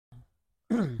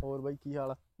ਹੋਰ ਬਾਈ ਕੀ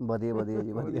ਹਾਲ ਆ? ਵਧੀਆ ਵਧੀਆ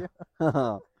ਜੀ ਵਧੀਆ।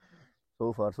 ਹਾਂ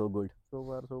so far so good. So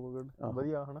good.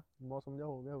 ਵਧੀਆ ਹਨਾ, ਮੌਸਮ ਜਿਹਾ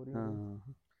ਹੋ ਗਿਆ ਹੋ ਰਹੀ। ਹਾਂ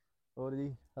ਹੋਰ ਜੀ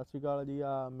ਸਤਿ ਸ਼੍ਰੀ ਅਕਾਲ ਜੀ।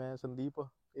 ਮੈਂ ਸੰਦੀਪ,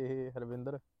 ਇਹ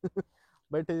ਹਰਵਿੰਦਰ।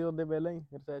 ਬੈਠੇ ਜੀ ਉਹਦੇ ਪਹਿਲਾਂ ਹੀ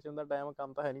ਰਿਸੈਸ਼ਨ ਦਾ ਟਾਈਮ,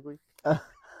 ਕੰਮ ਤਾਂ ਹੈ ਨਹੀਂ ਕੋਈ।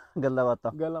 ਗੱਲਾਂ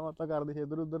ਬਾਤਾਂ ਕਰਦੇ ਸੀ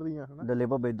ਇੱਧਰ ਉੱਧਰ ਦੀਆਂ ਹਨਾ। ਡੱਲੇ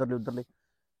ਭਾਵੇਂ ਇੱਧਰਲੇ ਉੱਧਰਲੇ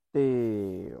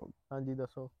ਤੇ ਹਾਂਜੀ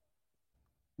ਦੱਸੋ।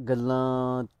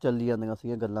 ਗੱਲਾਂ ਚੱਲੀ ਜਾਂਦੀਆਂ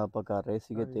ਸੀਗੀਆਂ, ਗੱਲਾਂ ਆਪਾਂ ਕਰ ਰਹੇ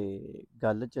ਸੀਗੇ। ਹਾਂਜੀ ਤੇ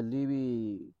ਗੱਲ ਚੱਲੀ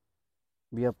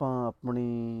ਵੀ ਆਪਾਂ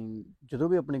ਆਪਣੀ ਜਦੋਂ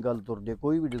ਵੀ ਆਪਣੀ ਗੱਲ ਤੁਰਦੀ,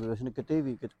 ਕੋਈ ਵੀ ਡਿਸਕਸ਼ਨ ਕਿਤੇ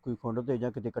ਵੀ ਕੋਈ ਖੁੰਡ ਤੇ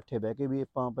ਜਾਂ ਕਿਤੇ ਇਕੱਠੇ ਬਹਿ ਕੇ ਵੀ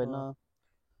ਆਪਾਂ ਪਹਿਲਾਂ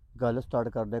ਗੱਲ ਸਟਾਰਟ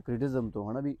ਕਰਦੇ ਹਾਂ ਕ੍ਰਿਟਿਜ਼ਮ ਤੋਂ,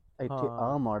 ਹਨਾ ਵੀ ਇੱਥੇ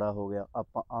ਆਹ ਮਾੜਾ ਹੋ ਗਿਆ,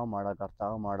 ਆਪਾਂ ਆਹ ਮਾੜਾ ਕਰਤਾ,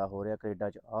 ਆਹ ਮਾੜਾ ਹੋ ਰਿਹਾ, ਕੈਨੇਡਾ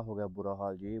 'ਚ ਆਹ ਹੋ ਗਿਆ, ਬੁਰਾ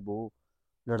ਹਾਲ ਜੀ ਉਹ,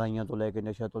 ਲੜਾਈਆਂ ਤੋਂ ਲੈ ਕੇ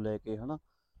ਨਸ਼ਿਆਂ ਤੋਂ ਲੈ ਕੇ ਹਨਾ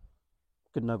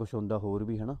ਕਿੰਨਾ ਕੁਛ ਹੁੰਦਾ ਹੋਰ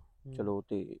ਵੀ ਹਨਾ। ਚਲੋ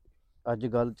ਤੇ ਅੱਜ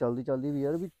ਗੱਲ ਚੱਲਦੀ ਵੀ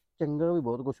ਯਾਰ ਵੀ ਚੰਗਾ ਵੀ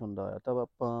ਬਹੁਤ ਕੁਛ ਹੁੰਦਾ ਆ, ਤਾਂ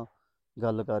ਆਪਾਂ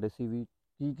ਗੱਲ ਕਰ ਰਹੇ ਸੀ ਵੀ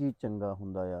ਕੀ ਚੰਗਾ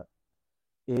ਹੁੰਦਾ ਆ।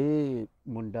 ਇਹ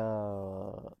ਮੁੰਡਾ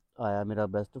ਆਇਆ, ਮੇਰਾ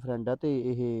ਬੈਸਟ ਫਰੈਂਡ ਆ, ਤੇ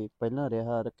ਇਹ ਪਹਿਲਾਂ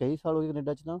ਰਿਹਾ ਕਈ ਸਾਲ ਹੋ ਗਏ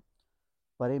ਕੈਨੇਡਾ 'ਚ ਤਾਂ,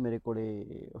 ਪਰ ਇਹ ਮੇਰੇ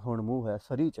ਕੋਲੇ ਹੁਣ ਮੂਵ ਹੋਇਆ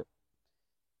ਸਰੀ 'ਚ।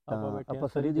 ਤਾਂ ਆਪਾਂ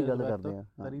ਸਰੀ ਦੀ ਗੱਲ ਕਰਦੇ ਹਾਂ,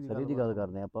 ਸਰੀ ਦੀ ਗੱਲ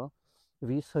ਕਰਦੇ ਹਾਂ ਆਪਾਂ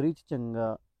ਵੀ ਸਰੀ 'ਚ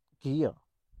ਚੰਗਾ ਕੀ ਆ,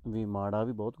 ਵੀ ਮਾੜਾ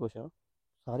ਵੀ ਬਹੁਤ ਕੁਛ ਆ।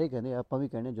 ਸਾਰੇ ਕਹਿੰਦੇ ਆ, ਆਪਾਂ ਵੀ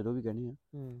ਕਹਿੰਦੇ ਜਦੋਂ ਵੀ ਕਹਿੰਦੇ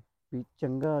ਆ ਵੀ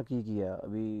ਚੰਗਾ ਕੀ ਆ,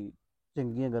 ਵੀ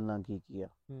ਚੰਗੀਆਂ ਗੱਲਾਂ ਕੀ ਆ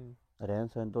ਰਹਿਣ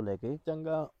ਸਹਿਣ ਤੋਂ ਲੈ ਕੇ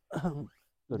ਚੰਗਾ।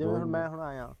 ਜਿਵੇਂ ਹੁਣ ਮੈਂ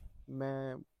ਆਇਆ,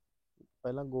 ਮੈਂ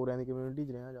ਪਹਿਲਾਂ ਗੋਰਿਆਂ ਦੀ ਕਮਿਊਨਿਟੀ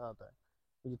 'ਚ ਰਿਹਾ ਜ਼ਿਆਦਾਤਰ,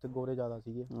 ਜਿੱਥੇ ਗੋਰੇ ਜ਼ਿਆਦਾ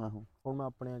ਸੀਗੇ। ਹੁਣ ਮੈਂ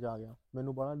ਆਪਣੇ 'ਚ ਆ ਗਿਆ,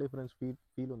 ਮੈਨੂੰ ਬੜਾ ਡਿਫਰੈਂਸ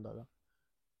ਫੀਲ ਹੁੰਦਾ ਗਾ।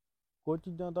 ਕੁਝ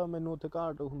ਚੀਜ਼ਾਂ ਤਾਂ ਮੈਨੂੰ ਉੱਥੇ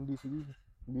ਘਾਟ ਹੁੰਦੀ ਸੀਗੀ,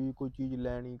 ਵੀ ਕੋਈ ਚੀਜ਼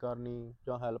ਲੈਣੀ ਕਰਨੀ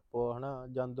ਜਾਂ ਹੈਲਪ ਹਨਾ,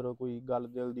 ਜਾਂ ਅੰਦਰ ਕੋਈ ਗੱਲ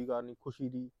ਦਿਲ ਦੀ ਕਰਨੀ, ਖੁਸ਼ੀ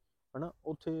ਦੀ ਹਨਾ।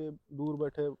 ਉੱਥੇ ਦੂਰ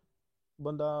ਬੈਠੇ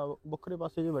ਬੰਦਾ ਵੱਖਰੇ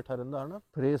ਪਾਸੇ 'ਚ ਬੈਠਾ ਰਹਿੰਦਾ ਹਨਾ।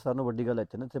 ਫਿਰ ਇਹ ਸਾਨੂੰ ਵੱਡੀ ਗੱਲ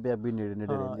ਇੱਥੇ ਨਾ, ਇੱਥੇ ਪੰਜਾਬੀ ਨੇੜੇ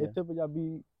ਨੇੜੇ ਰਹਿੰਦੇ ਆ। ਇੱਥੇ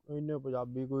ਪੰਜਾਬੀ ਇੰਨੇ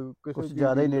ਪੰਜਾਬੀ ਕੋਈ ਕਿਸੇ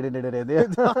ਜ਼ਿਆਦਾ ਹੀ ਨੇੜੇ ਨੇੜੇ ਰਹਿੰਦੇ ਆ,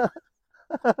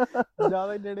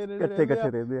 ਜ਼ਿਆਦਾ ਹੀ ਨੇੜੇ ਰਹਿੰਦੇ ਆ।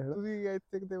 ਰਹਿੰਦੇ ਆ। ਤੁਸੀਂ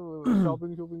ਇੱਥੇ ਕਿਤੇ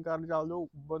ਸ਼ੋਪਿੰਗ ਕਰਨ ਚੱਲ ਜਾਓ,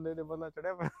 ਬੰਦੇ ਤੇ ਬੰਦਾ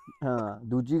ਚੜਿਆ ਪਿਆ। ਹਾਂ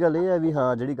ਦੂਜੀ ਗੱਲ ਇਹ ਹੈ ਵੀ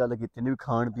ਹਾਂ ਜਿਹੜੀ ਗੱਲ ਕੀਤੀ ਨੇ ਵੀ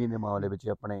ਖਾਣ ਪੀਣ ਦੇ ਮਾਮਲੇ ਵਿੱਚ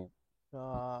ਆਪਣੇ,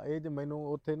 ਇਹ ਚ ਮੈਨੂੰ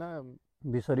ਉੱਥੇ ਨਾ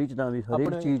ਵੀ ਸਰੀ 'ਚ ਤਾਂ ਵੀ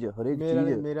ਹਰੇਕ ਚੀਜ਼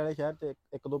ਮੇਰੇ ਵਾਲੇ ਸ਼ਹਿਰ 'ਚ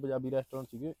ਇੱਕ ਦੋ ਪੰਜਾਬੀ ਰੈਸਟੋਰੈਂਟ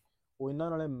ਸੀਗੇ, ਉਹ ਇਹਨਾਂ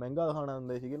ਨਾਲੇ ਮਹਿੰਗਾ ਖਾਣਾ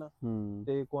ਦਿੰਦੇ ਸੀਗੇ ਨਾ,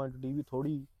 ਤੇ ਕੁਆਂਟੀਟੀ ਵੀ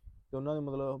ਥੋੜੀ, ਤੇ ਉਹਨਾਂ ਦੇ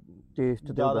ਮਤਲਬ ਟੇਸਟ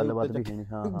ਤੇ ਗੱਲਬਾਤ ਵੀ ਨਹੀਂ।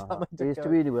 ਹਾਂ ਟੇਸਟ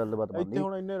ਵੀ ਨਹੀਂ ਗੱਲਬਾਤ ਬਣਦੀ। ਇੱਥੇ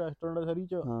ਹੁਣ ਇੰਨੇ ਰੈਸਟੋਰੈਂਟ ਸਰੀ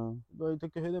 'ਚ, ਇੱਥੇ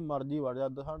ਕਿਸੇ ਦੇ ਮਰਜ਼ੀ ਵੜ ਜਾ,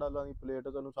 $10 ਦੀ ਪਲੇਟ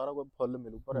ਤੈਨੂੰ ਸਾਰਾ ਕੁਝ ਫੁੱਲ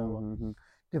ਮਿਲੂ ਭਰਿਆ ਵਾ।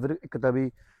 ਤੇ ਫਿਰ ਇੱਕ ਤਾਂ ਵੀ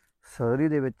ਸਰੀ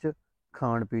ਦੇ ਵਿੱਚ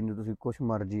ਖਾਣ ਪੀਣ ਨੂੰ ਤੁਸੀਂ ਕੁਛ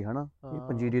ਮਰਜ਼ੀ ਹਨਾ,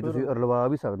 ਪੰਜੀਰੀ ਤੁਸੀਂ ਰਲਵਾ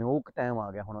ਵੀ ਸਕਦੇ ਹੋ। ਉਹ ਟਾਈਮ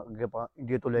ਆ ਗਿਆ ਹੁਣ, ਅੱਗੇ ਆਪਾਂ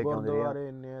ਇੰਡੀਆ ਤੋਂ ਲੈ ਕੇ ਆਉਂਦੇ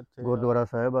ਰਹੇ ਆ, ਗੁਰਦੁਆਰਾ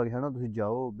ਸਾਹਿਬ ਆ ਗਏ ਹਨਾ, ਤੁਸੀਂ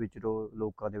ਜਾਓ ਵਿਚਰੋ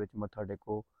ਲੋਕਾਂ ਦੇ ਵਿੱਚ, ਮੱਥਾ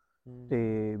ਟੇਕੋ,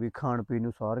 ਤੇ ਵੀ ਖਾਣ ਪੀਣ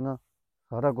ਨੂੰ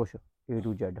ਸਾਰਾ ਕੁਛ A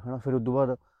to Z ਹਨਾ। ਫਿਰ ਉਦੋਂ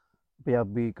ਬਾਅਦ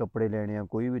ਪੰਜਾਬੀ ਕੱਪੜੇ ਲੈਣੇ ਆ,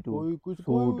 ਕੋਈ ਵੀ ਤੂੰ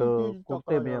ਸੂਟ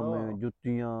ਕੁੜਤੇ ਪਜਾਮੇ,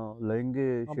 ਜੁੱਤੀਆਂ,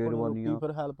 ਲਹਿੰਗੇ, ਸ਼ੇਰਵਾਨੀਆਂ।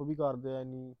 ਫਿਰ ਹੈਲਪ ਵੀ ਕਰਦੇ ਆ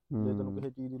ਇੰਨੀ, ਜੇ ਤੈਨੂੰ ਕਿਸੇ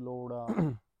ਚੀਜ਼ ਦੀ ਲੋੜ ਆ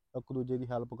ਇੱਕ ਦੂਜੇ ਦੀ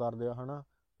ਹੈਲਪ ਕਰਦੇ ਆ ਹਨਾ।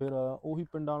 ਫਿਰ ਉਹੀ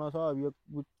ਪਿੰਡਾਂ ਵਾਲਾ ਹਿਸਾਬ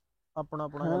ਹੀ ਆਪਣਾ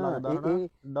ਜਿਹਾ ਲੱਗਦਾ ਹਨਾ,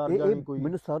 ਡਰ ਜਾ ਨਹੀਂ ਕੋਈ।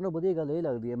 ਮੈਨੂੰ ਸਾਰਿਆਂ ਨਾਲੋਂ ਵਧੀਆ ਗੱਲ ਇਹ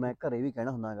ਲੱਗਦੀ ਹੈ, ਮੈਂ ਘਰੇ ਵੀ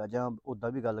ਕਹਿਣਾ ਹੁੰਦਾ ਹੈਗਾ ਜਾਂ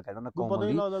ਉੱਦਾਂ ਵੀ ਗੱਲ ਕਹਿਣਾ ਹੁੰਦਾ ਪਤਾ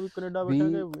ਨਹੀਂ ਲੱਗਦਾ ਵੀ ਕੈਨੇਡਾ ਬੈਠੇ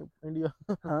ਕਿ ਇੰਡੀਆ।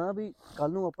 ਹਾਂ ਵੀ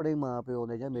ਕੱਲ ਨੂੰ ਆਪਣੇ ਮਾਂ ਪਿਓ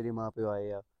ਨੇ ਜਾਂ ਮੇਰੇ ਮਾਂ ਪਿਓ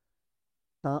ਆਏ ਆ,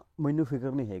 ਤਾਂ ਮੈਨੂੰ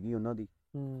ਫਿਕਰ ਨਹੀਂ ਹੈਗੀ ਉਹਨਾਂ ਦੀ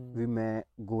ਵੀ ਮੈਂ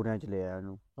ਗੋਰਿਆਂ 'ਚ ਲਿਆ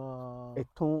ਇਹਨੂੰ।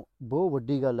 ਇੱਥੋਂ ਬਹੁਤ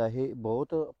ਵੱਡੀ ਗੱਲ ਆ, ਇਹ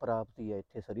ਬਹੁਤ ਪ੍ਰਾਪਤੀ ਆ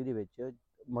ਇੱਥੇ ਸਰੀ ਦੇ ਵਿੱਚ,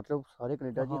 ਮਤਲਬ ਸਾਰੇ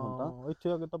ਕੈਨੇਡਾ 'ਚ ਹੀ ਹੁੰਦਾ।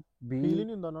 ਇੱਥੇ ਆ ਕੇ ਤਾਂ ਫੀਲ ਹੀ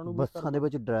ਨਹੀਂ ਹੁੰਦਾ ਉਹਨਾਂ ਨੂੰ। ਬੱਸਾਂ ਦੇ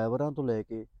ਵਿੱਚ ਡਰਾਈਵਰਾਂ ਤੋਂ ਲੈ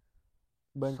ਕੇ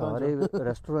ਸਾਰੇ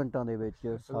ਰੈਸਟੋਰੈਂਟਾਂ ਦੇ ਵਿੱਚ,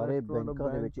 ਸਾਰੇ ਬੈਂਕਾਂ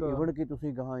ਦੇ ਵਿੱਚ, ਈਵਨ ਕਿ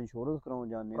ਤੁਸੀਂ ਗਾਹਾਂ ਇੰਸ਼ੋਰੈਂਸ ਕਰਾਉਣ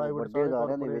ਜਾਂਦੇ ਹੋ ਵੱਡੇ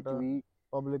ਅਦਾਰਿਆਂ ਦੇ ਵਿੱਚ ਵੀ,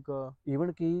 ਪਬਲਿਕ,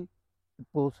 ਈਵਨ ਕਿ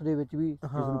ਪੁਲਿਸ ਦੇ ਵਿੱਚ ਵੀ,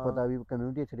 ਜਿਸ ਨੂੰ ਪਤਾ ਵੀ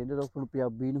ਕਮਿਊਨਿਟੀ ਇੱਥੇ ਰਹਿੰਦੇ ਤਾਂ ਉਸਨੂੰ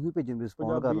ਪੰਜਾਬੀ ਨੂੰ ਹੀ ਭੇਜਣ ਦੀ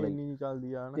ਰਿਸਪੌਂਡ ਕਰ ਲਈ।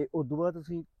 ਤੇ ਉਦੋਂ ਬਾਅਦ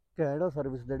ਤੁਸੀਂ ਕੈਨੇਡਾ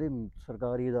ਸਰਵਿਸ ਜਿਹੜੇ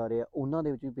ਸਰਕਾਰੀ ਅਦਾਰੇ ਆ ਉਹਨਾਂ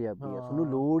ਦੇ ਵਿੱਚ ਵੀ ਪੰਜਾਬੀ ਆ, ਤੁਹਾਨੂੰ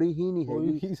ਲੋੜ ਹੀ ਨਹੀਂ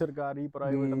ਹੈਗੀ ਸਰਕਾਰੀ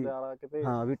ਪ੍ਰਾਈਵੇਟ ਅਦਾਰਾ ਕਿਤੇ।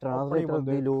 ਹਾਂ ਵੀ ਟਰਾਂਸਲੇਟਰ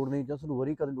ਦੀ ਲੋੜ ਨਹੀਂ, ਜਾਂ ਤੁਹਾਨੂੰ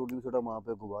ਵਰੀ ਕਰਨ ਦੀ ਲੋੜ ਨਹੀਂ, ਤੁਹਾਡਾ ਮਾਂ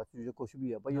ਪਿਓ ਗਵਾਚ ਜਾਂ ਕੁਛ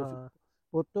ਵੀ ਆ ਭਾਈ।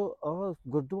 ਪੁੱਤ ਆਹ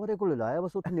ਗੁਰਦੁਆਰੇ ਕੋਲ ਲਾਇਆ,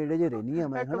 ਬਸ ਉੱਥੇ ਨੇੜੇ ਜੇ ਰਹਿੰਦੀ ਆ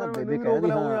ਮੈਂ ਹਨਾ। ਬੇਬੇ ਕਹਿੰਦੀ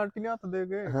ਆਂਟੀ ਨੇ ਹੱਥ ਦੇ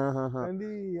ਕੇ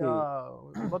ਕਹਿੰਦੀ ਆ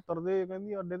 72 ਦੇ,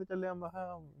 ਕਹਿੰਦੀ ਅੱਡੇ ਤੇ ਚੱਲਿਆ। ਮੈਂ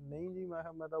ਕਿਹਾ ਨਹੀਂ ਜੀ,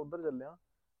 ਮੈਂ ਤਾਂ ਉੱਧਰ ਚੱਲਿਆ।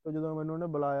 ਤੇ ਜਦੋਂ ਮੈਨੂੰ ਉਹਨੇ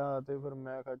ਬੁਲਾਇਆ ਤੇ ਫਿਰ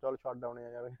ਮੈਂ ਕਿਹਾ ਚੱਲ ਛੱਡ ਆਉਣੇ ਆ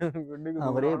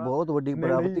ਯਾਰ, ਬਹੁਤ ਵੱਡੀ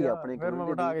ਪ੍ਰਾਪਤੀ ਆ ਆਪਣੀ। ਫਿਰ ਮੈਂ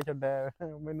ਬਿਠਾ ਕੇ ਛੱਡਿਆ,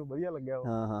 ਮੈਨੂੰ ਵਧੀਆ ਲੱਗਿਆ।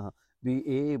 ਹਾਂ ਵੀ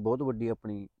ਇਹ ਬਹੁਤ ਵੱਡੀ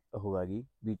ਆਪਣੀ ਉਹ ਹੈਗੀ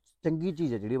ਵੀ ਚੰਗੀ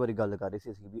ਚੀਜ਼ ਹੈ ਜਿਹੜੀ ਬਾਰੇ ਗੱਲ ਕਰ ਰਹੇ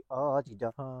ਸੀ ਅਸੀਂ, ਵੀ ਆਹ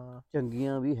ਚੀਜ਼ਾਂ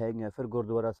ਚੰਗੀਆਂ ਵੀ ਹੈਗੀਆਂ। ਫਿਰ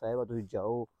ਗੁਰਦੁਆਰਾ ਸਾਹਿਬ ਆ, ਤੁਸੀਂ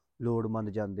ਜਾਓ, ਲੋੜਵੰਦ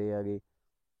ਜਾਂਦੇ ਹੈਗੇ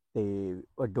ਤੇ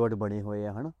ਅੱਡੋ ਅੱਡ ਬਣੇ ਹੋਏ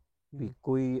ਆ ਹਨਾ। ਵੀ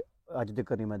ਕੋਈ ਅੱਜ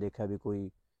ਤੱਕ ਨਹੀਂ ਮੈਂ ਦੇਖਿਆ ਵੀ ਕੋਈ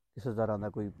ਕਿਸੇ ਤਰ੍ਹਾਂ ਦਾ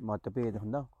ਕੋਈ ਮਤਭੇਦ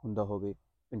ਹੁੰਦਾ ਹੋਵੇ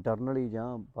ਇੰਟਰਨਲੀ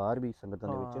ਜਾਂ ਬਾਹਰ ਵੀ ਸੰਗਤਾਂ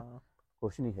ਦੇ ਵਿੱਚ,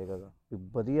 ਕੁਛ ਨਹੀਂ ਹੈਗਾ ਗਾ। ਵੀ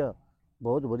ਵਧੀਆ,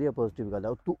 ਬਹੁਤ ਵਧੀਆ ਪੋਜ਼ੀਟਿਵ ਗੱਲ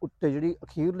ਆ। ਉੱਤੇ ਜਿਹੜੀ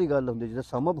ਅਖੀਰਲੀ ਗੱਲ ਹੁੰਦੀ, ਜਿਹਦਾ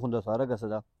ਸਮਅਪ ਹੁੰਦਾ ਸਾਰਾ ਕਿਸੇ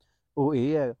ਦਾ, ਉਹ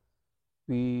ਇਹ ਹੈ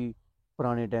ਵੀ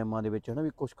ਪੁਰਾਣੇ ਟਾਈਮਾਂ ਦੇ ਵਿੱਚ ਹਨਾ, ਵੀ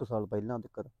ਕੁਛ ਕੁ ਸਾਲ ਪਹਿਲਾਂ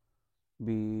ਤੱਕ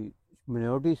ਵੀ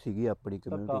ਮਿਨੋਰਟੀ ਸੀਗੀ ਆਪਣੀ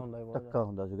ਕਮਿਊਨਿਟੀ, ਧੱਕਾ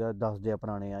ਹੁੰਦਾ ਸੀਗਾ। ਦੱਸਦੇ ਆ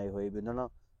ਪੁਰਾਣੇ ਆਏ ਹੋਏ ਵੀ ਉਹਨਾਂ ਨਾਲ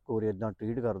ਕੋਰੇ ਇੱਦਾਂ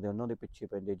ਟਰੀਟ ਕਰਦੇ, ਉਹਨਾਂ ਦੇ ਪਿੱਛੇ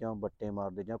ਪੈਂਦੇ ਜਾਂ ਵੱਟੇ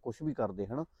ਮਾਰਦੇ ਜਾਂ ਕੁਛ ਵੀ ਕਰਦੇ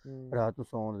ਹਨਾ, ਰਾਤ ਨੂੰ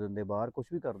ਸੌਣ ਦਿੰਦੇ ਬਾਹਰ, ਕੁਛ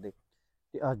ਵੀ ਕਰਦੇ।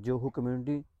 ਤੇ ਅੱਜ ਉਹ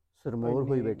ਕਮਿਊਨਿਟੀ ਸਰਮੋਰ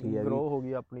ਹੋਈ ਬੈਠੀ ਹੈ, ਗਰੋ ਹੋ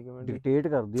ਗਈ ਆਪਣੀ ਕਮਿਊਨਿਟੀ, ਡਿਕਟੇਟ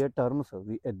ਕਰਦੀ ਹੈ ਟਰਮਸ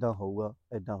ਵੀ ਇਦਾਂ ਹੋਊਗਾ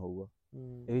ਇਦਾਂ ਹੋਊਗਾ।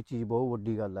 ਇਹ ਚੀਜ਼ ਬਹੁਤ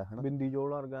ਵੱਡੀ ਗੱਲ ਹੈ ਹਨਾ। ਬਿੰਦੀ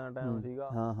ਜੋੜ ਵਰਗਾ ਟਾਈਮ ਸੀਗਾ।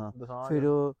 ਹਾਂ ਹਾਂ। ਦਸਾਂਝ ਫਿਰ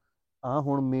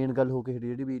ਹੁਣ ਮੇਨ ਗੱਲ ਹੋ ਕੇ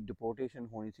ਜਿਹੜੀ ਵੀ ਡਿਪੋਰਟੇਸ਼ਨ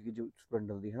ਹੋਣੀ ਸੀਗੀ ਜੋ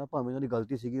ਸਪਲੈਂਡਰ ਦੀ ਹਨਾ, ਭਾਵੇਂ ਉਹਨਾਂ ਦੀ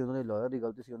ਗਲਤੀ ਸੀਗੀ, ਉਹਨਾਂ ਦੇ ਲਾਇਰ ਦੀ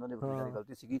ਗਲਤੀ ਸੀ, ਉਹਨਾਂ ਦੇ ਵਕੀਲਾਂ ਦੀ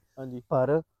ਗਲਤੀ ਸੀਗੀ,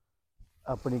 ਪਰ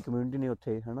ਆਪਣੀ ਕਮਿਊਨਿਟੀ ਨੇ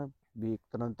ਉੱਥੇ ਹਨਾ ਵੀ ਇੱਕ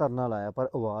ਤਰ੍ਹਾਂ ਧਰਨਾ ਲਾਇਆ, ਪਰ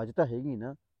ਆਵਾਜ਼ ਤਾਂ ਹੈਗੀ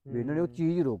ਨਾ ਵੀ ਇਹਨਾਂ ਨੇ ਉਹ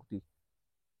ਚੀਜ਼ ਰੋਕਤੀ।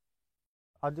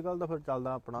 ਅੱਜ ਕੱਲ ਤਾਂ ਫਿਰ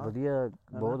ਚੱਲਦਾ ਆਪਣਾ ਵਧੀਆ,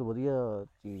 ਬਹੁਤ ਵਧੀਆ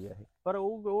ਚੀਜ਼ ਹੈ ਇਹ। ਪਰ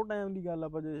ਉਹ ਟਾਈਮ ਦੀ ਗੱਲ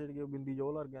ਆਪਾਂ ਜੇ ਛੇੜੀਏ ਬਿੰਦੀ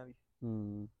ਜੋਲ ਵਰਗਿਆਂ ਦੀ,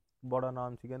 ਬੜਾ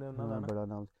ਨਾਮ ਸੀ ਕਹਿੰਦੇ ਉਹਨਾਂ ਦਾ, ਬੜਾ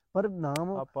ਨਾਮ, ਪਰ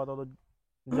ਨਾਮ ਆਪਾਂ ਤਾਂ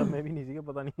ਜੰਮੇ ਵੀ ਨਹੀਂ ਸੀਗੇ,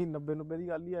 ਪਤਾ ਨਹੀਂ 90 ਦੀ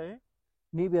ਗੱਲ ਹੀ ਆ ਇਹ।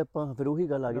 ਨਹੀਂ ਵੀ ਆਪਾਂ ਫਿਰ ਉਹੀ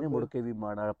ਗੱਲ ਆ ਗਈ ਨਾ ਮੁੜ ਕੇ ਵੀ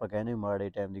ਮਾੜਾ, ਆਪਾਂ ਕਹਿੰਦੇ ਮਾੜੇ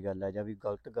ਟਾਈਮ ਦੀ ਗੱਲ ਹੈ ਜਾਂ ਵੀ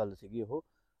ਗਲਤ ਗੱਲ ਸੀਗੀ ਉਹ,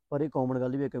 ਪਰ ਇਹ ਕਾਮਨ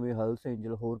ਗੱਲ ਵੀ ਹੈ ਕਿ ਹੈਲਸ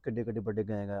ਐਂਜਲ ਹੋਰ ਕਿੱਡੇ ਕਿੱਡੇ ਵੱਡੇ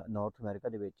ਗੈਂਗ ਆ ਨਾਰਥ ਅਮਰੀਕਾ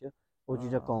ਦੇ ਵਿੱਚ, ਉਹ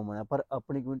ਚੀਜ਼ਾਂ ਕਾਮਨ ਆ, ਪਰ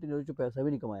ਆਪਣੀ ਕਮਿਊਨਿਟੀ ਨੇ ਉਹਦੇ 'ਚ ਪੈਸਾ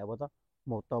ਵੀ ਨਹੀਂ ਕਮਾਇਆ, ਪਤਾ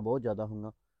ਮੌਤਾਂ ਬਹੁਤ ਜ਼ਿਆਦਾ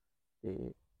ਹੋਈਆਂ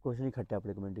ਤੇ ਕੁਛ ਨਹੀਂ ਖੱਟਿਆ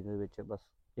ਆਪਣੀ ਕਮਿਊਨਿਟੀ ਦੇ ਵਿੱਚ, ਬਸ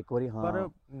ਇੱਕ ਵਾਰੀ। ਹਾਂ ਪਰ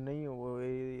ਨਹੀਂ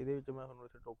ਇਹਦੇ ਵਿੱਚ ਮੈਂ ਤੁਹਾਨੂੰ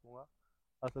ਇੱਥੇ ਟੋਕੂਗਾ,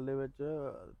 ਅਸਲ ਦੇ ਵਿੱਚ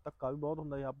ਧੱਕਾ ਵੀ ਬਹੁਤ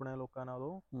ਹੁੰਦਾ ਸੀ ਆਪਣੇ ਲੋਕਾਂ ਨਾਲ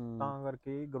ਉਦੋਂ, ਤਾਂ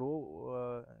ਕਰਕੇ ਗਰੋ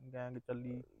ਗੈਂਗ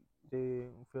ਚੱਲੀ ਤੇ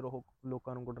ਫਿਰ ਉਹ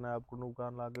ਲੋਕਾਂ ਨੂੰ ਕਿਡਨੈਪ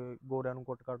ਕਰਨ ਲੱਗ ਗਏ, ਗੋਰਿਆਂ ਨੂੰ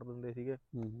ਕੁੱਟ ਦਿੰਦੇ ਸੀਗੇ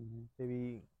ਤੇ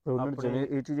ਵੀ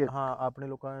ਆਪਣੇ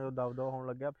ਲੋਕਾਂ ਦਾ ਦਬਦਬਾ ਹੋਣ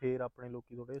ਲੱਗਿਆ, ਫਿਰ ਆਪਣੇ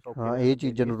ਲੋਕੀ ਥੋੜੇ ਸੌਖੇ। ਇਹ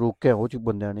ਚੀਜ਼ਾਂ ਨੂੰ ਰੋਕਿਆ, ਉਹ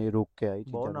ਬੰਦਿਆਂ ਨੇ ਰੋਕਿਆ, ਇਹ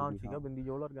ਬਹੁਤ ਨਾਮ ਸੀਗਾ ਬਿੰਦੀ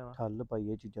ਜੋਲ ਵਰਗਿਆਂ ਦਾ, ਠੱਲ ਪਾਈ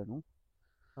ਇਹ ਚੀਜ਼ਾਂ ਨੂੰ।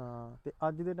 ਹਾਂ ਤੇ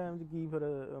ਅੱਜ ਦੇ ਟਾਈਮ 'ਚ ਕੀ ਫਿਰ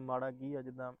ਮਾੜਾ ਕੀ ਆ,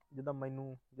 ਜਿੱਦਾਂ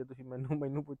ਮੈਨੂੰ, ਜੇ ਤੁਸੀਂ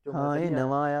ਮੈਨੂੰ ਪੁੱਛੋ, ਹਾਂ ਇਹ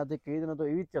ਨਵਾਂ ਆਇਆ ਤੇ ਕਈ ਦਿਨਾਂ ਤੋਂ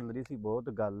ਇਹ ਵੀ ਚੱਲ ਰਹੀ ਸੀ ਬਹੁਤ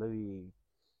ਗੱਲ, ਵੀ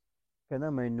ਕਹਿੰਦਾ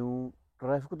ਮੈਨੂੰ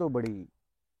ਟ੍ਰੈਫਿਕ ਤੋਂ ਬੜੀ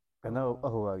ਕਹਿੰਦਾ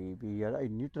ਉਹ ਆ ਗਈ ਵੀ ਯਾਰ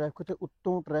ਇੰਨੀ ਟ੍ਰੈਫਿਕ ਤੇ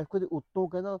ਉੱਤੋਂ ਟ੍ਰੈਫਿਕ ਦੇ ਉੱਤੋਂ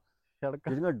ਕਹਿੰਦਾ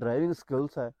ਜਿਹੜੀਆਂ ਡਰਾਈਵਿੰਗ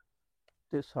ਸਕਿੱਲਸ ਹੈ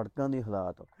ਤੇ ਸੜਕਾਂ ਦੇ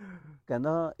ਹਾਲਾਤ,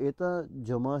 ਕਹਿੰਦਾ ਇਹ ਤਾਂ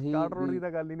ਜਮਾ ਹੀ ਰੋਡ ਦੀ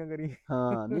ਤਾਂ ਗੱਲ ਹੀ ਨਾ ਕਰੀ।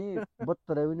 ਹਾਂ ਨਹੀਂ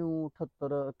 72 ਐਵਨਿਊ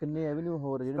 78 ਕਿੰਨੇ ਐਵਨਿਊ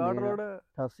ਹੋਰ ਜਿਹੜੇ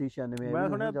 88 96 ਮੈਂ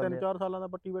ਸੁਣਿਆ 3-4 ਸਾਲਾਂ ਦਾ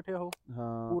ਪੱਟੀ ਬੈਠੇ ਉਹ,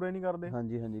 ਪੂਰੇ ਨਹੀਂ ਕਰਦੇ।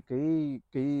 ਹਾਂਜੀ ਹਾਂਜੀ,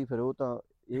 ਕਈ ਫਿਰ ਉਹ ਤਾਂ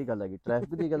ਇਹ ਗੱਲ ਹੈਗੀ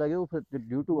ਟ੍ਰੈਫਿਕ ਦੀ ਗੱਲ ਹੈਗੀ, ਉਹ ਫਿਰ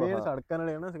ਡਿਊ ਟੂ ਸੜਕਾਂ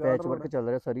ਨਾਲੇ ਨਾ ਪੈਚ ਵਰਕ ਚੱਲ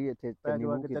ਰਿਹਾ ਸਾਰੀ ਇੱਥੇ ਚੰਨੀ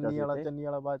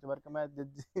ਵਾਲਾ ਪੈਚ ਵਰਕ, ਮੈਂ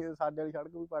ਸਾਡੇ ਵਾਲੀ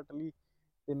ਸੜਕ ਵੀ ਪੱਟ ਲਈ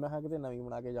ਤੇ ਮੈਂ ਕਿਹਾ ਕਿਤੇ ਨਵੀਂ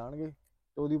ਬਣਾ ਕੇ ਜਾਣਗੇ,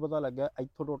 ਤੇ ਉਹਦੀ ਪਤਾ ਲੱਗਿਆ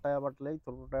ਇੱਥੋਂ ਟੋਟਾ ਪੱਟ ਲਿਆ,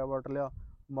 ਇੱਥੋਂ ਟੋਟਾ ਪੱਟ ਲਿਆ,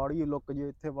 ਮਾੜੀ ਲੁੱਕ ਜੇ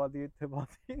ਇੱਥੇ ਪਾਤੀ ਇੱਥੇ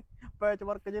ਪਾਤੀ, ਪੈਚ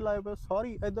ਵਰਕ ਜੇ ਲਾਏ ਪਏ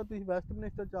ਸਾਰੀ। ਇੱਧਰ ਤੁਸੀਂ ਵੈਸਟ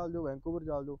ਮਿਨਿਸਟਰ ਚੱਲ ਜਾਓ, ਵੈਂਕੂਵਰ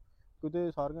ਚੱਲ ਜਾਓ, ਕਿਤੇ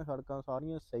ਸਾਰੀਆਂ ਸੜਕਾਂ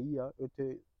ਸਾਰੀਆਂ ਸਹੀ ਆ,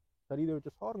 ਇੱਥੇ ਸਰੀ ਦੇ ਵਿੱਚ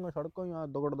ਸਾਰੀਆਂ ਸੜਕਾਂ ਹੀ ਆ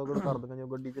ਦਗੜ ਕਰਦੀਆਂ ਜੋ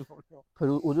ਗੱਡੀ ਚਲਾਉਣੀ। ਫਿਰ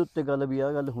ਉਹਦੇ ਉੱਤੇ ਗੱਲ ਵੀ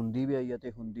ਆਹ ਗੱਲ ਹੁੰਦੀ ਵੀ ਆਈ ਆ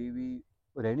ਤੇ ਹੁੰਦੀ ਵੀ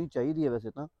ਰਹਿਣੀ ਚਾਹੀਦੀ ਹੈ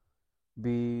ਵੈਸੇ ਤਾਂ,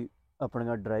 ਵੀ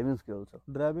ਆਪਣੀਆਂ ਡਰਾਈਵਿੰਗ ਸਕਿੱਲਸ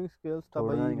ਤਾਂ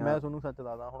ਬਈ ਮੈਂ ਤੁਹਾਨੂੰ ਸੱਚ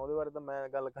ਦੱਸਦਾ, ਹੁਣ ਉਹਦੇ ਬਾਰੇ ਤਾਂ ਮੈਂ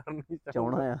ਗੱਲ ਕਰਨੀ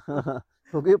ਚਾਹੁੰਦਾ ਆ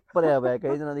ਕਿਉਂਕਿ ਭਰਿਆ ਹੋਇਆ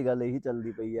ਕਈ ਦਿਨਾਂ ਦੀ ਗੱਲ ਇਹੀ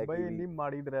ਚੱਲਦੀ ਪਈ ਆ ਬਈ ਇੰਨੀ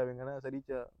ਮਾੜੀ ਡਰਾਈਵਿੰਗ ਹੈ ਨਾ ਸਰੀ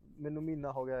 'ਚ। ਮੈਨੂੰ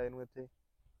ਮਹੀਨਾ ਹੋ ਗਿਆ ਇਹਨੂੰ ਇੱਥੇ,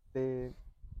 ਤੇ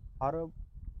ਹਰ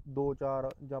 2-4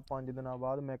 ਜਾਂ 5 ਦਿਨਾਂ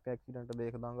ਬਾਅਦ ਮੈਂ ਇੱਕ ਐਕਸੀਡੈਂਟ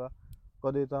ਦੇਖਦਾ ਗਾ।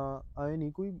 ਕਦੇ ਤਾਂ ਐ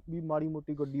ਨਹੀਂ ਕੋਈ ਵੀ ਮਾੜੀ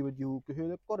ਮੋਟੀ ਗੱਡੀ ਵੱਜੀ ਹੋਊ, ਕਿਸੇ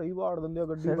ਦੇ ਘਰੇ ਹੀ ਵਾੜ ਦਿੰਦੇ ਆ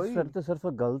ਗੱਡੀ ਬਈ, ਸਿਰਫ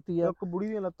ਗਲਤੀ ਆ, ਇੱਕ ਬੁੜੀ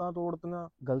ਦੀਆਂ ਲੱਤਾਂ ਤੋੜਤੀਆਂ,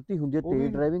 ਗਲਤੀ ਹੁੰਦੀ ਹੈ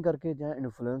ਤੇਜ਼ ਡਰਾਈਵਿੰਗ ਕਰਕੇ ਜਾਂ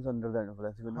ਇਨਫਲੂਐਂਸ ਅੰਡਰ ਦਾ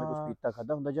ਇਨਫਲੂਐਂਸ, ਉਹਨਾਂ ਨੇ ਕੁਝ ਪੀਤਾ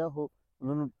ਖਾਦਾ ਹੁੰਦਾ ਜਾਂ ਉਹ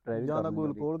ਉਹਨਾਂ ਨੂੰ ਡਰਾਈਵਿੰਗ ਜਾਂ ਤਾਂ ਕੋਈ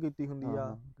ਅਲਕੋਹਲ ਕੀਤੀ ਹੁੰਦੀ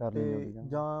ਆ, ਤੇ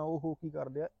ਜਾਂ ਉਹ ਕੀ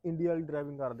ਕਰਦੇ ਆ ਇੰਡੀਆ ਵਾਲੀ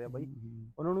ਡਰਾਈਵਿੰਗ ਕਰਦੇ ਆ ਬਈ।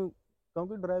 ਉਹਨਾਂ ਨੂੰ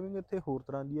ਕਿਉਂਕਿ ਡਰਾਈਵਿੰਗ ਇੱਥੇ ਹੋਰ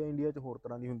ਤਰ੍ਹਾਂ ਦੀ ਆ, ਇੰਡੀਆ 'ਚ ਹੋਰ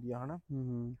ਤਰ੍ਹਾਂ ਦੀ ਹੁੰਦੀ ਆ ਹਨਾ।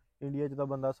 ਇੰਡੀਆ 'ਚ ਤਾਂ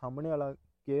ਬੰਦਾ ਸਾਹਮਣੇ ਵਾਲਾ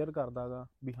ਕੇਅਰ ਕਰਦਾ ਗਾ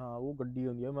ਵੀ ਹਾਂ ਉਹ ਗੱਡੀ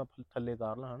ਹੁੰਦੀ ਆ ਮੈਂ ਥੱਲੇ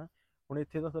ਤਾਰ ਲਾਂ ਹਨਾ, ਹੁਣ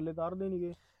ਇੱਥੇ ਤਾਂ ਥੱਲੇ ਤਾਰਦੇ ਨੀ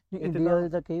ਗੇ। ਇੰਡੀਆ ਦੇ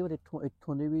ਤਾਂ ਕਈ ਵਾਰ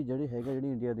ਇੱਥੋਂ ਦੇ ਵੀ ਜਿਹੜੇ ਹੈਗੇ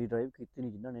ਜਿਹੜੀ ਇੰਡੀਆ ਦੀ ਡਰਾਈਵ ਕੀਤੀ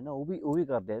ਨਹੀਂ ਜਿਨ੍ਹਾਂ ਨੇ ਨਾ, ਉਹ ਵੀ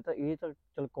ਕਰਦੇ ਆ, ਤਾਂ ਇਹ ਤਾਂ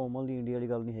ਚਲ ਕਾਮਨਲੀ ਇੰਡੀਆ ਵਾਲੀ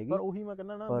ਗੱਲ ਨਹੀਂ ਹੈਗੀ। ਪਰ ਉਹੀ ਮੈਂ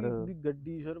ਕਹਿੰਦਾ ਨਾ ਵੀ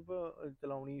ਗੱਡੀ ਸਿਰਫ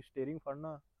ਚਲਾਉਣੀ, ਸਟੀਅਰਿੰਗ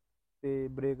ਫੜਨਾ ਤੇ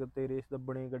ਬ੍ਰੇਕ ਤੇ ਰੇਸ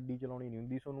ਦੱਬਣੇ, ਗੱਡੀ ਚਲਾਉਣੀ ਨਹੀਂ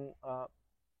ਹੁੰਦੀ। ਤੁਹਾਨੂੰ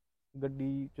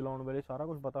ਗੱਡੀ ਚਲਾਉਣ ਵੇਲੇ ਸਾਰਾ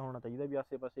ਕੁਛ ਪਤਾ ਹੋਣਾ ਚਾਹੀਦਾ ਵੀ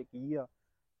ਆਸੇ ਪਾਸੇ ਕੀ ਆ,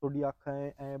 ਤੁਹਾਡੀ ਅੱਖ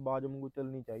ਐ ਬਾਜ ਵਾਂਗੂ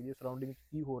ਚੱਲਣੀ ਚਾਹੀਦੀ, ਸਰਾਊਂਡਿੰਗ 'ਚ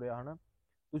ਕੀ ਹੋ ਰਿਹਾ ਹਨਾ।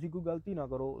 ਤੁਸੀਂ ਕੋਈ ਗਲਤੀ ਨਾ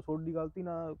ਕਰੋ, ਤੁਹਾਡੀ ਗਲਤੀ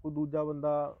ਨਾਲ ਕੋਈ ਦੂਜਾ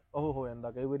ਬੰਦਾ ਉਹ ਹੋ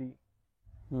ਜਾਂਦਾ, ਕਈ ਵਾਰੀ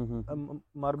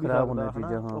ਮਰ ਵੀ ਸਕਦਾ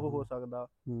ਹਨਾ, ਉਹ ਹੋ ਸਕਦਾ,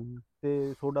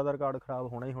 ਤੇ ਤੁਹਾਡਾ ਤਾਂ ਰਿਕਾਰਡ ਖਰਾਬ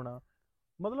ਹੋਣਾ ਹੀ ਹੋਣਾ।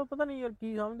 ਮਤਲਬ ਪਤਾ ਨਹੀਂ ਯਾਰ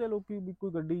ਕੀ ਸਮਝਦੇ ਲੋਕੀ ਵੀ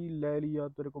ਕੋਈ ਗੱਡੀ ਲੈ ਲਈ ਆ,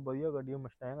 ਤੇਰੇ ਕੋਲ ਵਧੀਆ ਗੱਡੀ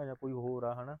ਮਸਟੈਂਗ ਆ ਜਾਂ ਕੋਈ ਹੋਰ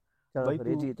ਆ ਹਨਾ, ਬਈ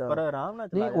ਤੂੰ ਪਰ ਆਰਾਮ ਨਾਲ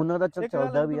ਚਲਾ। ਉਹਨਾਂ ਦਾ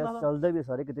ਚੱਲਦਾ ਵੀ ਆ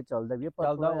ਸਾਰੇ ਕਿਤੇ ਚੱਲਦਾ ਵੀ ਆ,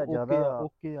 ਪਰ ਥੋੜਾ ਜਿਆਦਾ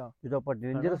ਓਕੇ ਆ ਜਦੋਂ ਆਪਾਂ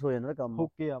ਡੇਂਜਰਸ ਹੋ ਜਾਂਦਾ ਕੰਮ,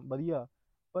 ਓਕੇ ਆ ਵਧੀਆ।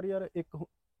 ਪਰ ਯਾਰ ਇੱਕ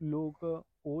ਲੋਕ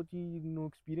ਉਹ ਚੀਜ਼ ਨੂੰ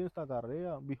ਐਕਸਪੀਰੀਅੰਸ ਤਾਂ ਕਰ ਰਹੇ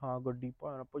ਆ ਵੀ ਹਾਂ ਗੱਡੀ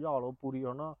ਭਜਾ ਲਓ ਪੂਰੀ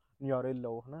ਹਨਾ, ਨਜ਼ਾਰੇ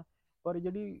ਲਓ ਹਨਾ, ਪਰ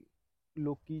ਜਿਹੜੀ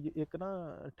ਲੋਕੀ ਇੱਕ ਨਾ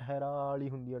ਠਹਿਰਾ ਵਾਲੀ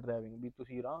ਹੁੰਦੀ ਆ ਡਰਾਈਵਿੰਗ, ਵੀ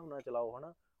ਤੁਸੀਂ ਆਰਾਮ ਨਾਲ ਚਲਾਓ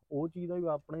ਹਨਾ, ਉਹ ਚੀਜ਼ ਦਾ ਵੀ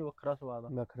ਆਪਣਾ ਹੀ ਵੱਖਰਾ ਸਵਾਦ ਆ।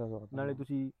 ਨਾਲੇ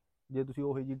ਜੇ ਤੁਸੀਂ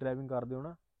ਉਹੀ ਜਿਹੀ ਡਰਾਈਵਿੰਗ ਕਰਦੇ ਹੋ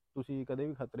ਨਾ, ਤੁਸੀਂ ਕਦੇ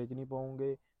ਵੀ ਖਤਰੇ 'ਚ ਨਹੀਂ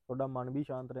ਪਾਓਗੇ, ਤੁਹਾਡਾ ਮਨ ਵੀ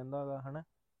ਸ਼ਾਂਤ ਰਹਿੰਦਾ ਗਾ ਹਨਾ,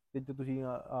 ਤੇ ਜੇ ਤੁਸੀਂ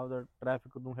ਆਪਦਾ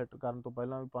ਟ੍ਰੈਫਿਕ ਨੂੰ ਹਿੱਟ ਕਰਨ ਤੋਂ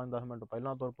ਪਹਿਲਾਂ ਵੀ 5-10 ਮਿੰਟ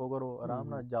ਪਹਿਲਾਂ ਤੁਰ ਪੋ ਕਰੋ, ਆਰਾਮ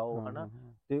ਨਾਲ ਜਾਓ ਹਨਾ,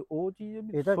 ਤੇ ਉਹ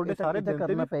ਚੀਜ਼ ਤੁਹਾਡੇ ਸਾਰੇ ਦਿਨ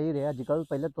ਤੇ ਵੀ ਪੈ ਹੀ ਰਿਹਾ ਅੱਜ ਕੱਲ੍ਹ,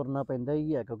 ਪਹਿਲਾਂ ਤੁਰਨਾ ਪੈਂਦਾ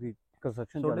ਹੀ ਹੈ ਕਿਉਂਕਿ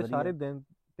ਕੰਸਟਰਕਸ਼ਨ ਤੁਹਾਡੇ ਸਾਰੇ ਦਿਨ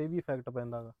ਤੇ ਵੀ ਇਫੈਕਟ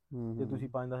ਪੈਂਦਾ ਗਾ। ਜੇ ਤੁਸੀਂ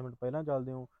 5-10 ਮਿੰਟ ਪਹਿਲਾਂ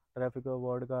ਚੱਲਦੇ ਹੋ, ਟ੍ਰੈਫਿਕ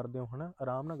ਅਵੋਇਡ ਕਰਦੇ ਹੋ ਹਨਾ,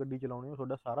 ਆਰਾਮ ਨਾਲ ਗੱਡੀ ਚਲਾਉਣੀ ਹੋ,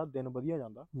 ਤੁਹਾਡਾ ਸਾਰਾ ਦਿਨ ਵਧੀਆ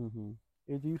ਜਾਂਦਾ।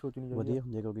 ਇਹ ਚੀਜ਼ ਸੋਚਣੀ ਚਾਹੀਦੀ ਵਧੀਆ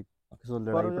ਹੁੰਦੀ, ਕਿਉਂਕਿ ਕਿਸੇ ਨੂੰ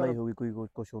ਲੜਾਈ ਪੜਾਈ ਹੋ ਗਈ, ਕੋਈ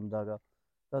ਕੁਛ ਹੁੰਦਾ ਗਾ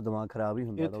ਤਾਂ ਦਿਮਾਗ ਖਰਾਬ ਹੀ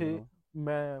ਹੁੰਦਾ। ਇੱਥੇ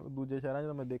ਮੈਂ ਦੂਜੇ ਸ਼ਹਿਰਾਂ 'ਚ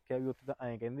ਤਾਂ ਮੈਂ ਦੇਖਿਆ ਵੀ ਉੱਥੇ ਤਾਂ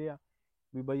ਐਂ ਕਹਿੰਦੇ ਆ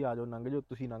ਵੀ ਬਾਈ ਆ ਜਾਓ ਲੰਘ ਜਾਓ,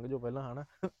 ਤੁਸੀਂ ਲੰਘ ਜਾਓ ਪਹਿਲਾਂ ਹਨਾ,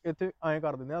 ਇੱਥੇ ਐਂ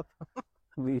ਕਰ ਦਿੰਦੇ ਹੱਥ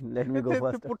ਵੀ ਲੈਟ ਮੀ ਗੋ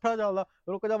ਫਸਟ, ਪੁੱਠਾ ਚੱਲਦਾ,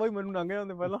 ਰੁਕ ਜਾ ਬਾਈ ਮੈਨੂੰ ਲੰਘ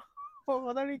ਜਾਂਦੇ ਪਹਿਲਾਂ। ਉਹ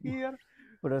ਪਤਾ ਨਹੀਂ ਕੀ ਯਾਰ,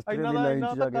 ਪੈਡਸਟਰੀਅਨ ਇੰਨਾ ਦੀ ਦਾ ਲਾਈਨ ਇੰਨਾ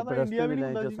 'ਚ ਜਾ ਧੱਕਾ ਕੇ, ਤਾਂ ਇੰਡੀਆ ਵੀ ਪੈਡਸਟਰੀਅਨ ਦੀ ਨਹੀਂ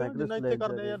ਲਾਈਨ ਹੁੰਦਾ 'ਚ, ਸੀਗਾ ਜਿੰਨਾ ਸਾਈਕਲਿਸਟ ਇੱਥੇ ਲਾਈਨ 'ਚ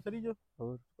ਕਰਦੇ ਆ ਜਾ ਯਾਰ ਕੇ। ਸਰੀ ਚ।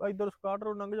 ਹੋਰ ਇੱਧਰ ਸਕਾਟ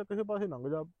ਰੋਡ ਲੰਘ ਜਾ, ਕਿਸੇ ਪਾਸੇ ਲੰਘ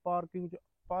ਜਾ, ਪਾਰਕਿੰਗ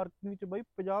ਚ ਬਾਈ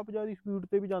 50 ਦੀ ਸਪੀਡ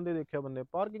ਤੇ ਵੀ ਜਾਂਦੇ ਦੇਖਿਆ ਬੰਦੇ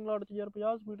ਪਾਰਕਿੰਗ ਲਾਟ ਚ। ਯਾਰ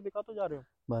 50 ਸਪੀਡ ਤੇ ਕਾਹਤੋਂ ਜਾ ਰਹੇ ਹੋ?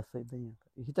 ਬਸ ਏਦਾਂ ਹੀ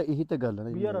ਆ, ਇਹੀ ਤਾਂ ਗੱਲ ਹੈ ਨਾ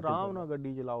ਵੀ ਜੀ, ਯਾਰ main ਤਾਂ ਆਰਾਮ ਗੱਲ ਨਾਲ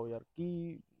ਗੱਡੀ ਚਲਾਓ ਯਾਰ।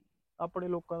 ਕੀ ਆਪਣੇ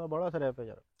ਲੋਕਾਂ ਦਾ ਬੜਾ ਸਰਿਆ ਪਿਆ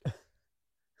ਯਾਰ।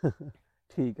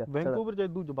 ਠੀਕ ਆ। ਵੈਂਕੂਵਰ ਚ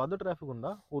ਇਦੂ ਵੱਧ ਟ੍ਰੈਫਿਕ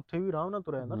ਹੁੰਦਾ, ਉੱਥੇ ਵੀ ਆਰਾਮ ਨਾਲ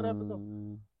ਤੁਰਿਆ ਜਾਂਦਾ ਟ੍ਰੈਫਿਕ।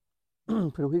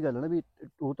 ਫਿਰ ਉਹੀ ਗੱਲ ਹੈ ਨਾ ਵੀ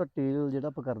ਉਹ ਤਾਂ ਟੇਲ ਜਿਹੜਾ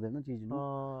ਆਪਾਂ ਕਰਦੇ ਨਾ ਚੀਜ਼ ਨੂੰ,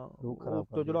 ਹਾਂ, ਉਹ ਖਰਾਬ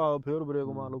ਉੱਤੇ ਕਰਦੇ। ਚੜਾ ਫੇਰ ਬ੍ਰੇਕ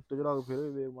ਮਾਰ ਲਓ, ਉੱਤੇ ਚੜਾ ਕੇ ਫੇਰ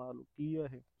ਬ੍ਰੇਕ ਮਾਰ ਲਓ, ਕੀ ਆ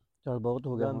ਇਹ? ਚੱਲ ਬਹੁਤ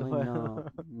ਹੋ ਗਿਆ ਗੰਦ ਹੁਣ,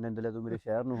 ਇੰਨਾ ਨਿੰਦ ਲਿਆ ਤੂੰ ਮੇਰੇ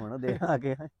ਸ਼ਹਿਰ ਨੂੰ ਹਨਾ, ਦੇ ਆ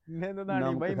ਕੇ ਮੈਨੂੰ ਤਾਂ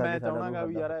ਨਹੀਂ ਬਾਈ, ਮੈਂ ਚਾਹਣਾਗਾ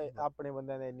ਵੀ ਯਾਰ ਆਪਣੇ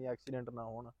ਬੰਦਿਆਂ ਦੇ ਇੰਨੀ ਐਕਸੀਡੈਂਟ ਨਾ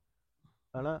ਹੋਣ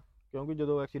ਹਨਾ, ਕਿਉਂਕਿ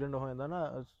ਜਦੋਂ ਐਕਸੀਡੈਂਟ ਹੋ ਜਾਂਦਾ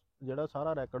ਨਾ, ਜਿਹੜਾ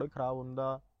ਸਾਰਾ ਰੈਕੋਰਡ ਖਰਾਬ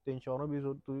ਹੁੰਦਾ ਤੇ ਇੰਸ਼ੋਰੈਂਸ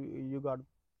ਵੀ you got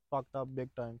fucked up big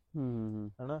time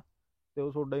ਹਨਾ, ਤੇ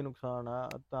ਉਹ ਤੁਹਾਡਾ ਹੀ ਨੁਕਸਾਨ ਆ।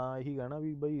 ਤਾਂ ਇਹੀ ਕਹਿਣਾ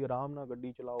ਵੀ ਬਈ ਆਰਾਮ ਨਾਲ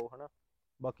ਗੱਡੀ ਚਲਾਓ ਹਨਾ।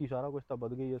 ਬਾਕੀ ਸਾਰਾ ਕੁਛ ਤਾਂ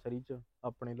ਵਧ ਗਈ ਆ ਸਰੀ ਚ,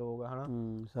 ਆਪਣੇ ਲੋਕ ਹਨਾ,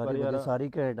 ਪਰ ਯਾਰ ਸਾਰੀ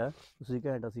ਘੈਂਟ ਆ, ਤੁਸੀਂ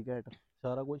ਘੈਂਟ ਅਸੀਂ ਘੈਂਟ,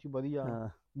 ਸਾਰਾ ਕੁਛ ਵਧੀਆ।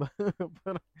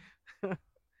 ਪਰ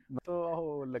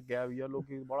ਉਹ ਲੱਗਿਆ ਵੀ ਆ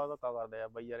ਲੋਕੀ ਬੜਾ ਧੱਕਾ ਕਰਦੇ ਆ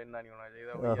ਬਈ, ਯਾਰ ਇੰਨਾ ਨੀ ਹੋਣਾ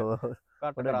ਚਾਹੀਦਾ ਬਈ, ਯਾਰ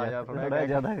ਘੱਟ ਕਰਾ ਜਾ ਥੋੜਾ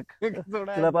ਜਿਆਦਾ।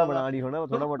 ਚਲ ਆਪਾਂ ਬਣਾ ਨਹੀਂ ਹੋਣਾ,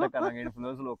 ਥੋੜਾ ਮੋਟਾ ਕਰਾਂਗੇ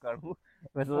ਇਨਫਲੂਐਂਸ ਲੋਕਾਂ ਨੂੰ,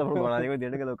 ਵੈਸੇ ਤਾਂ ਬਣਾਉਣਾ ਨਹੀਂ ਕੋਈ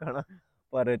ਦੇਣਗੇ ਲੋਕਾਂ ਨਾਲ,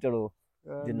 ਪਰ ਚਲੋ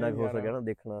ਜਿੰਨਾ ਹੋ ਸਕਿਆ ਨਾ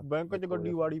ਦੇਖਣਾ। ਬੈਂਕ ਚ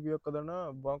ਗੱਡੀ ਵਾੜੀ ਵੀ ਇੱਕ ਦਿਨ,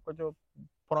 ਬੈਂਕ ਚ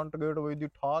ਫਰੰਟ ਗੇਟ ਵੱਜਦੀ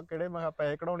ਠਾਕ, ਕਿਹੜੇ ਮੈਂ ਕਿਹਾ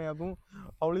ਪੈਸੇ ਕਢਾਉਣੇ ਆ ਤੂੰ,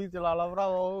 ਹੌਲੀ ਚਲਾ ਲਾ ਭਰਾ।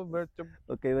 ਉਹ ਵਿੱਚ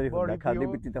ਕਈ ਵਾਰੀ ਹੁੰਦਾ ਖਾਦੀ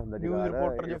ਪੀਤੀ ਤਾਂ ਹੁੰਦਾ, ਨਿਊਜ਼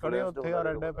ਰਿਪੋਰਟਰ ਜੇ ਖੜੇ ਉੱਥੇ ਆ,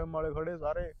 ਰੈਡ FM ਵਾਲੇ ਖੜੇ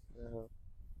ਸਾਰੇ,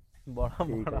 ਬੜਾ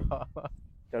ਮਾੜਾ।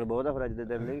 ਚਲ ਬਹੁਤ ਆ ਫਿਰ ਅੱਜ ਦੇ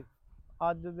ਦਿਨ ਲਈ,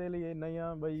 ਅੱਜ ਦੇ ਲਈ ਇੰਨਾ ਹੀ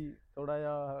ਆ ਬਈ, ਥੋੜਾ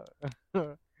ਜਿਹਾ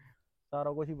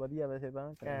ਸਾਰਾ ਕੁਛ ਹੀ ਵਧੀਆ ਵੈਸੇ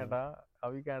ਤਾਂ ਘੈਂਟ ਆ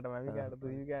ਵੀ ਘੈਂਟ, ਮੈਂ ਵੀ ਘੈਂਟ,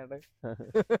 ਤੁਸੀਂ ਵੀ ਘੈਂਟ।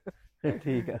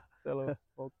 ਠੀਕ ਆ, ਚਲੋ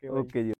ਓਕੇ ਓਕੇ ਜੀ।